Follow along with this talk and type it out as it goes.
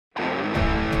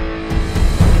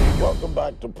Welcome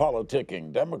back to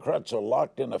PoliticKING. Democrats are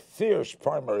locked in a fierce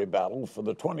primary battle for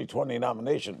the 2020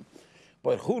 nomination.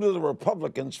 But who do the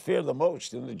Republicans fear the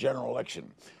most in the general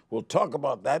election? We'll talk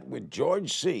about that with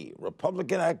George Seay,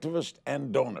 Republican activist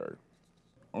and donor.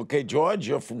 Okay, George,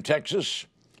 you're from Texas.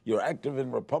 You're active in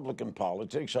Republican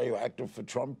politics. Are you active for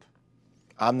Trump?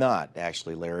 I'm not,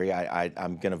 actually, Larry.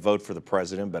 I'm going to vote for the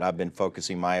president, but I've been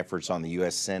focusing my efforts on the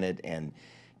U.S. Senate and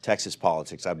Texas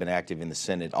politics. I've been active in the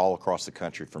Senate all across the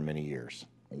country for many years.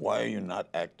 Why are you not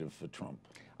active for Trump?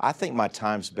 I think my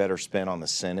time's better spent on the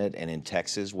Senate and in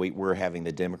Texas. We're having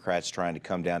the Democrats trying to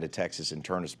come down to Texas and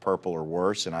turn us purple or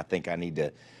worse, and I think I need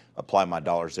to apply my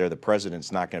dollars there. The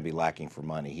president's not going to be lacking for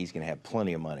money. He's going to have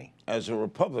plenty of money. As a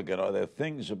Republican, are there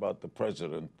things about the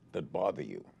president that bother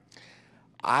you?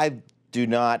 I do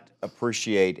not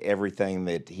appreciate everything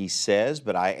that he says,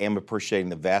 but I am appreciating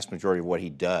the vast majority of what he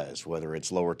does, whether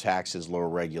it's lower taxes, lower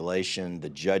regulation, the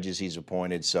judges he's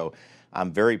appointed. So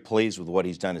I'm very pleased with what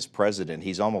he's done as president.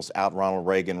 He's almost out Ronald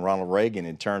Reagan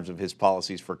in terms of his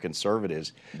policies for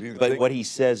conservatives. But what he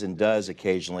says and does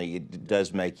occasionally, it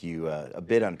does make you a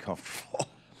bit uncomfortable.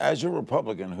 As a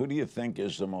Republican, who do you think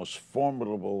is the most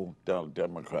formidable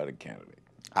Democratic candidate?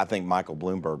 I think Michael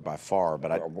Bloomberg by far,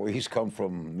 but well, he's come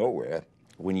from nowhere.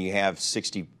 When you have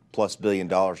 $60+ billion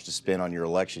to spend on your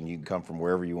election, you can come from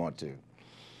wherever you want to.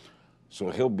 So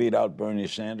he'll beat out Bernie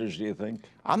Sanders, do you think?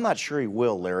 I'm not sure he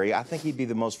will, Larry. I think he'd be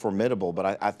the most formidable,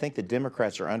 but I think the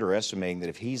Democrats are underestimating that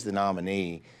if he's the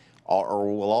nominee,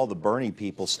 or will all the Bernie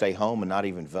people stay home and not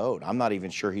even vote? I'm not even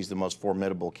sure he's the most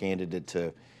formidable candidate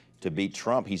to beat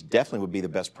Trump. He definitely would be the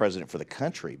best president for the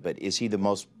country, but is he the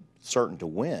most certain to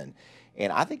win?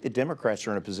 And I think the Democrats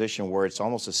are in a position where it's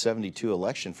almost a 72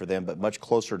 election for them, but much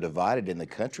closer divided in the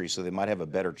country, so they might have a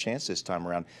better chance this time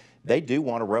around. They do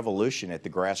want a revolution at the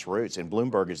grassroots, and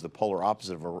Bloomberg is the polar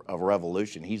opposite of a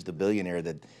revolution. He's the billionaire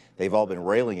that they've all been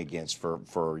railing against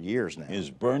for years now. Is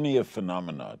Bernie a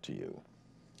phenomenon to you?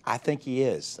 I think he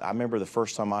is. I remember the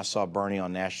first time I saw Bernie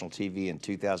on national TV in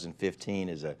 2015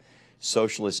 as a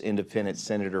socialist independent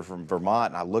senator from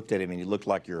Vermont, and I looked at him, and he looked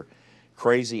like your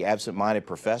crazy, absent-minded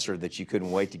professor that you couldn't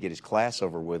wait to get his class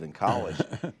over with in college.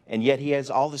 And yet he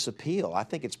has all this appeal. I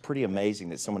think it's pretty amazing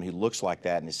that someone who looks like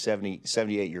that and is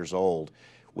 78 years old,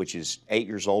 which is 8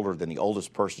 years older than the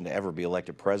oldest person to ever be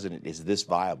elected president, is this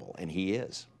viable, and he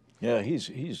is. Yeah, he's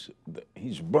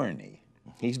Bernie.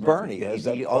 He's Bernie. He has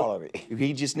that quality.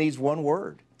 He just needs one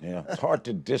word. Yeah, it's hard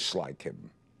to dislike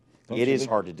him. It is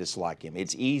hard to dislike him.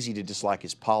 It's easy to dislike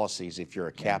his policies if you're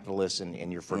a capitalist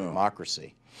and you're for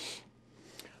democracy.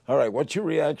 All right, what's your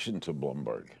reaction to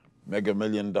Bloomberg? Mega $1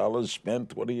 million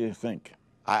spent, what do you think?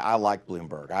 I like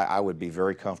Bloomberg. I would be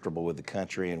very comfortable with the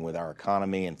country and with our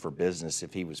economy and for business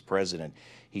if he was president.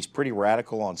 He's pretty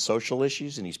radical on social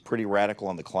issues, and he's pretty radical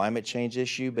on the climate change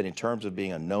issue, but in terms of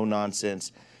being a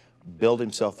no-nonsense, build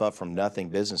himself up from nothing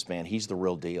businessman, he's the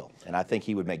real deal. And I think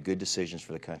he would make good decisions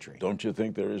for the country. Don't you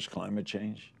think there is climate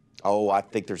change? Oh, I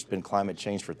think there's been climate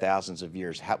change for thousands of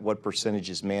years. What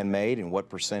percentage is man-made and what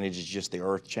percentage is just the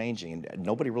earth changing? And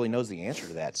nobody really knows the answer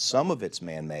to that. Some of it's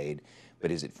man-made,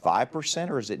 but is it 5%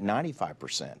 or is it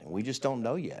 95%? And we just don't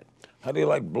know yet. How do you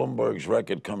like Bloomberg's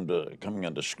record coming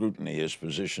under scrutiny, his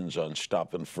positions on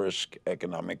stop and frisk,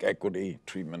 economic equity,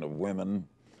 treatment of women?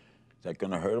 Is that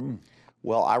going to hurt him?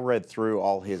 Well, I read through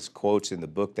all his quotes in the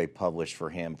book they published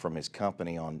for him from his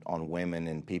company on women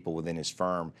and people within his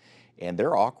firm. And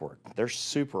they're awkward. They're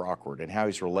super awkward. And how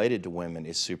he's related to women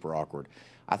is super awkward.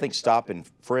 I think stop and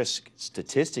frisk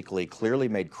statistically clearly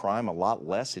made crime a lot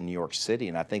less in New York City.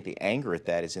 And I think the anger at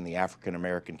that is in the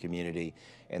African-American community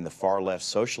and the far-left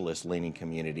socialist-leaning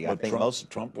community. But I think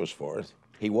Trump was for it.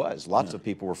 He was. Lots of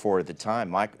people were for it at the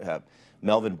time.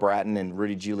 Melvin Bratton and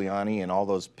Rudy Giuliani and all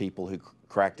those people who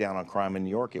cracked down on crime in New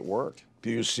York, it worked.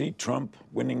 Do you see Trump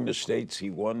winning the states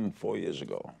he won 4 years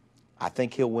ago? I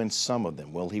think he'll win some of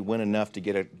them. Will he win enough to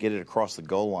get it across the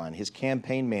goal line? His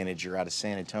campaign manager out of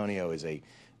San Antonio is a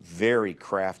very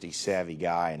crafty, savvy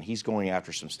guy, and he's going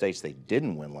after some states they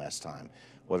didn't win last time,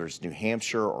 whether it's New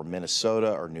Hampshire or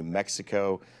Minnesota or New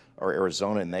Mexico or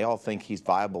Arizona, and they all think he's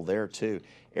viable there too.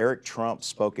 Eric Trump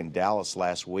spoke in Dallas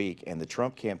last week, and the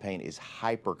Trump campaign is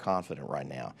hyper-confident right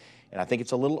now. And I think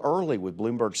it's a little early with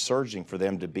Bloomberg surging for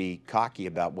them to be cocky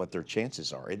about what their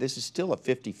chances are. This is still a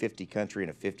 50-50 country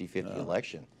and a 50-50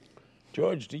 election.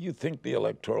 George, do you think the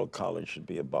Electoral College should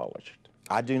be abolished?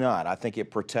 I do not. I think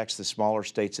it protects the smaller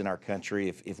states in our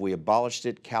country. If we abolished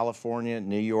it, California,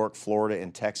 New York, Florida,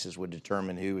 and Texas would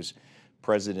determine who is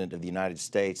president of the United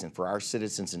States. And for our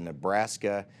citizens in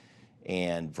Nebraska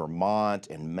and Vermont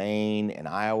and Maine and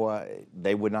Iowa,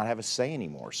 they would not have a say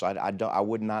anymore. So I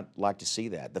would not like to see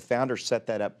that. The founders set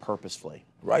that up purposefully.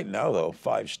 Right now, though,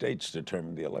 5 states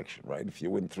determine the election, right? If you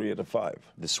win 3 of the 5.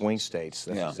 The swing states,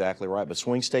 that's Yeah. exactly right. But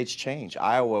swing states change.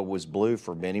 Iowa was blue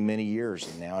for many, many years,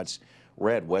 and now it's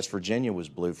red. West Virginia was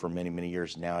blue for many, many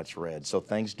years, and now it's red. So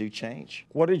things do change.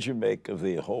 What did you make of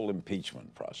the whole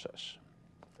impeachment process?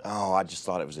 Oh, I just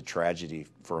thought it was a tragedy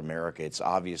for America. It's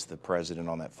obvious the president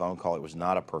on that phone call, it was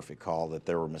not a perfect call, that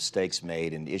there were mistakes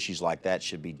made, and issues like that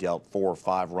should be dealt 4 or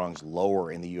 5 rungs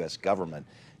lower in the U.S. government,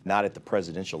 not at the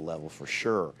presidential level for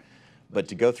sure. But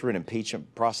to go through an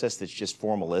impeachment process that's just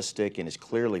formalistic and is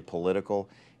clearly political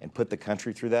and put the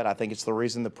country through that, I think it's the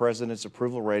reason the president's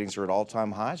approval ratings are at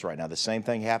all-time highs right now. The same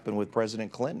thing happened with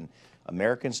President Clinton.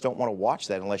 Americans don't want to watch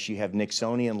that unless you have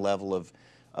Nixonian level of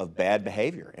bad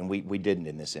behavior, and we didn't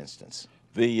in this instance.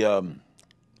 The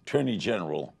Attorney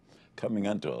General coming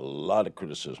under a lot of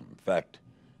criticism. In fact,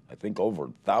 I think over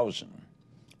 1,000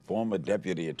 former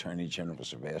Deputy Attorney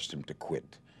Generals have asked him to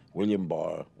quit. William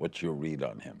Barr, what's your read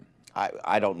on him?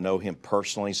 I don't know him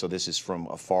personally, so this is from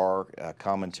afar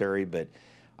commentary, but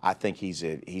I think he's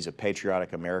a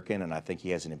patriotic American, and I think he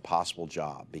has an impossible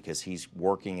job because he's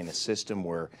working in a system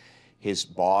where his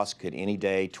boss could any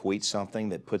day tweet something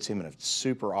that puts him in a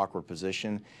super awkward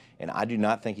position. And I do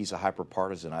not think he's a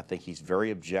hyper-partisan. I think he's very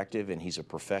objective, and he's a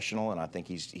professional, and I think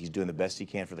he's doing the best he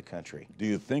can for the country. Do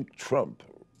you think Trump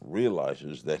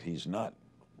realizes that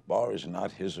Barr is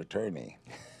not his attorney?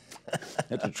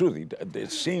 That's the truth.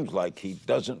 It seems like he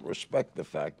doesn't respect the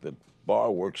fact that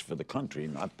Barr works for the country,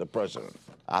 not the president.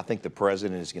 I think the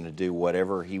president is going to do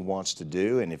whatever he wants to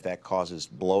do, and if that causes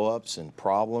blow-ups and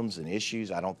problems and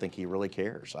issues, I don't think he really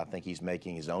cares. I think he's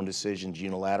making his own decisions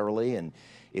unilaterally, and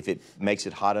if it makes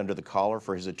it hot under the collar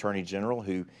for his attorney general,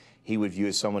 who he would view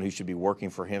as someone who should be working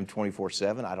for him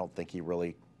 24/7, I don't think he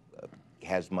really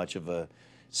has much of a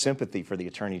sympathy for the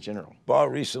attorney general. Barr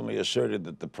recently asserted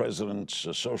that the president's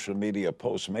social media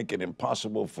posts make it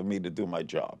impossible for me to do my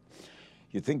job.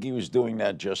 You think he was doing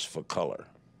that just for color?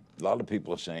 A lot of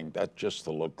people are saying that's just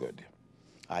to look good.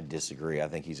 I disagree. I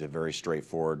think he's a very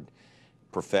straightforward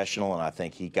professional, and I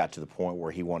think he got to the point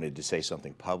where he wanted to say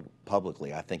something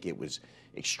publicly. I think it was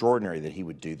extraordinary that he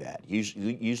would do that.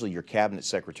 Usually your cabinet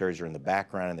secretaries are in the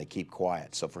background and they keep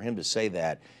quiet. So for him to say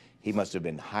that, he must have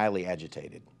been highly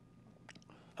agitated.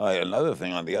 Another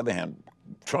thing, on the other hand,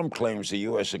 Trump claims the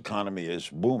U.S. economy is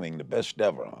booming, the best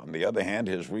ever. On the other hand,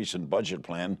 his recent budget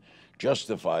plan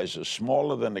justifies a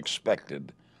smaller than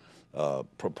expected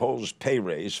proposed pay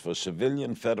raise for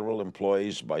civilian federal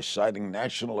employees by citing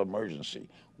national emergency.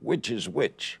 Which is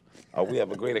which? We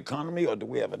have a great economy, or do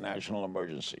we have a national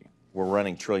emergency? We're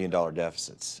running trillion-dollar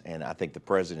deficits, and I think the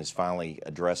president is finally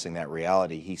addressing that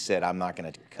reality. He said, I'm not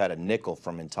going to cut a nickel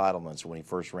from entitlements when he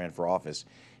first ran for office,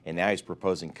 and now he's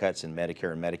proposing cuts in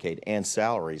Medicare and Medicaid and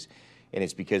salaries, and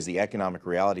it's because the economic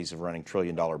realities of running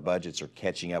trillion-dollar budgets are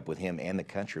catching up with him and the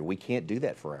country. We can't do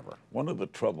that forever. One of the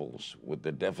troubles with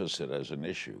the deficit as an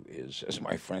issue is, as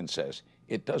my friend says,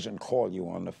 it doesn't call you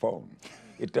on the phone.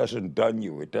 It doesn't dun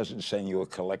you. It doesn't send you a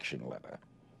collection letter.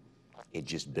 It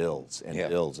just builds and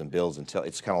builds and builds until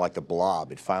it's kind of like the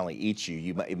blob. It finally eats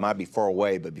you. It might be far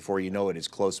away, but before you know it, it's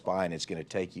close by, and it's going to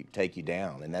take you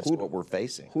down. And that's what we're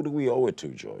facing. Who do we owe it to,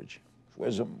 George?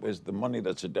 Where's the money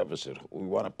that's a deficit? We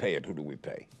want to pay it. Who do we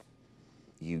pay?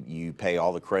 You pay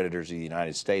all the creditors of the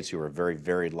United States, who are a very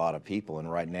varied lot of people,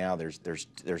 and right now there's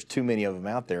too many of them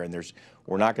out there, and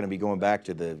we're not going to be going back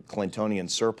to the Clintonian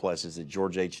surpluses that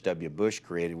George H.W. Bush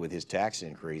created with his tax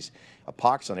increase. A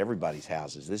pox on everybody's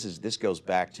houses. This goes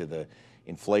back to the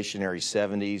inflationary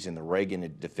 70s and the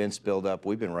Reagan defense buildup.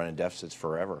 We've been running deficits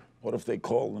forever. What if they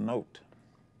call the note?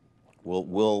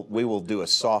 We will do a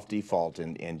soft default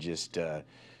and just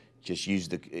use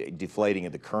the deflating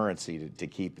of the currency to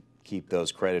keep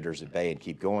those creditors at bay and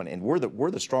keep going. And we're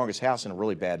the strongest house in a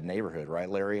really bad neighborhood, right,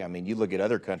 Larry? I mean, you look at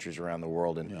other countries around the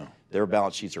world, and their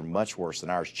balance sheets are much worse than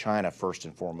ours. China, first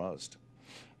and foremost.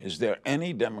 Is there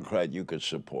any Democrat you could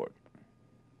support?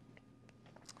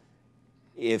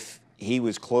 If he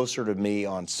was closer to me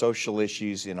on social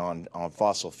issues and on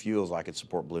fossil fuels, I could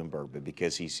support Bloomberg. But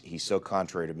because he's so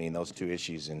contrary to me in those two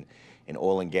issues, and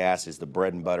oil and gas is the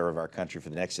bread and butter of our country for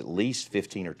the next at least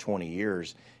 15 or 20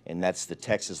 years, and that's the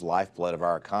Texas lifeblood of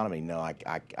our economy, no,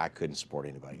 I couldn't support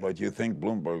anybody. But you think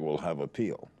Bloomberg will have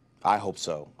appeal? I hope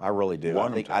so. I really do.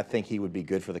 I think he would be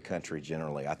good for the country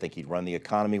generally. I think he'd run the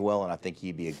economy well, and I think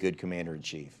he'd be a good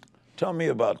commander-in-chief. Tell me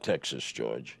about Texas,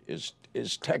 George. Is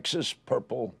Texas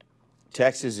purple?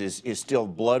 Texas is still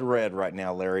blood red right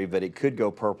now, Larry, but it could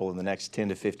go purple in the next 10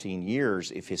 to 15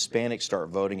 years if Hispanics start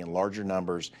voting in larger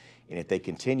numbers And if they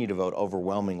continue to vote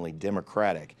overwhelmingly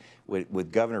Democratic,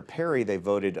 with Governor Perry, they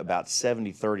voted about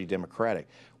 70-30 Democratic.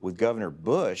 With Governor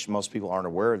Bush, most people aren't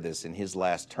aware of this, in his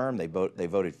last term, they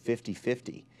voted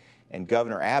 50-50. And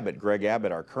Governor Abbott, Greg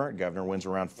Abbott, our current governor, wins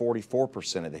around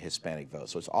 44% of the Hispanic vote.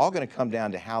 So it's all going to come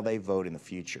down to how they vote in the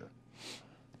future.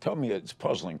 Tell me, it's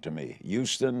puzzling to me.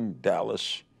 Houston,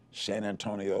 Dallas, San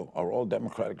Antonio are all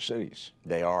Democratic cities.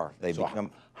 They are. They So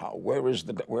become. where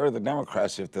are the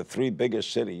Democrats if the three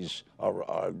biggest cities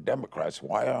are Democrats?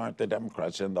 Why aren't the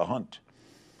Democrats in the hunt?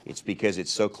 It's because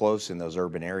it's so close in those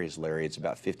urban areas, Larry. It's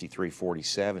about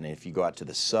 53-47. And if you go out to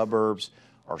the suburbs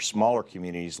or smaller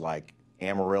communities like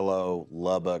Amarillo,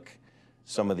 Lubbock,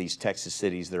 some of these Texas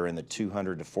cities that are in the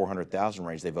 200 to 400,000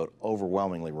 range, they vote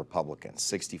overwhelmingly Republican,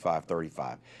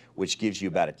 65-35, which gives you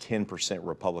about a 10%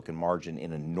 Republican margin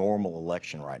in a normal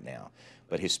election right now.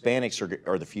 But Hispanics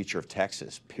are the future of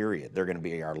Texas, period. They're going to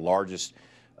be our largest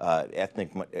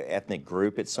ethnic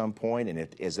group at some point, and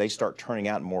as they start turning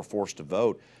out and more forced to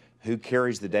vote, who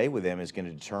carries the day with them is going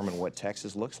to determine what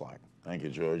Texas looks like. Thank you,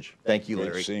 George. Thank you, Great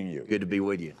Larry. seeing you. Good to be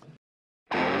with you.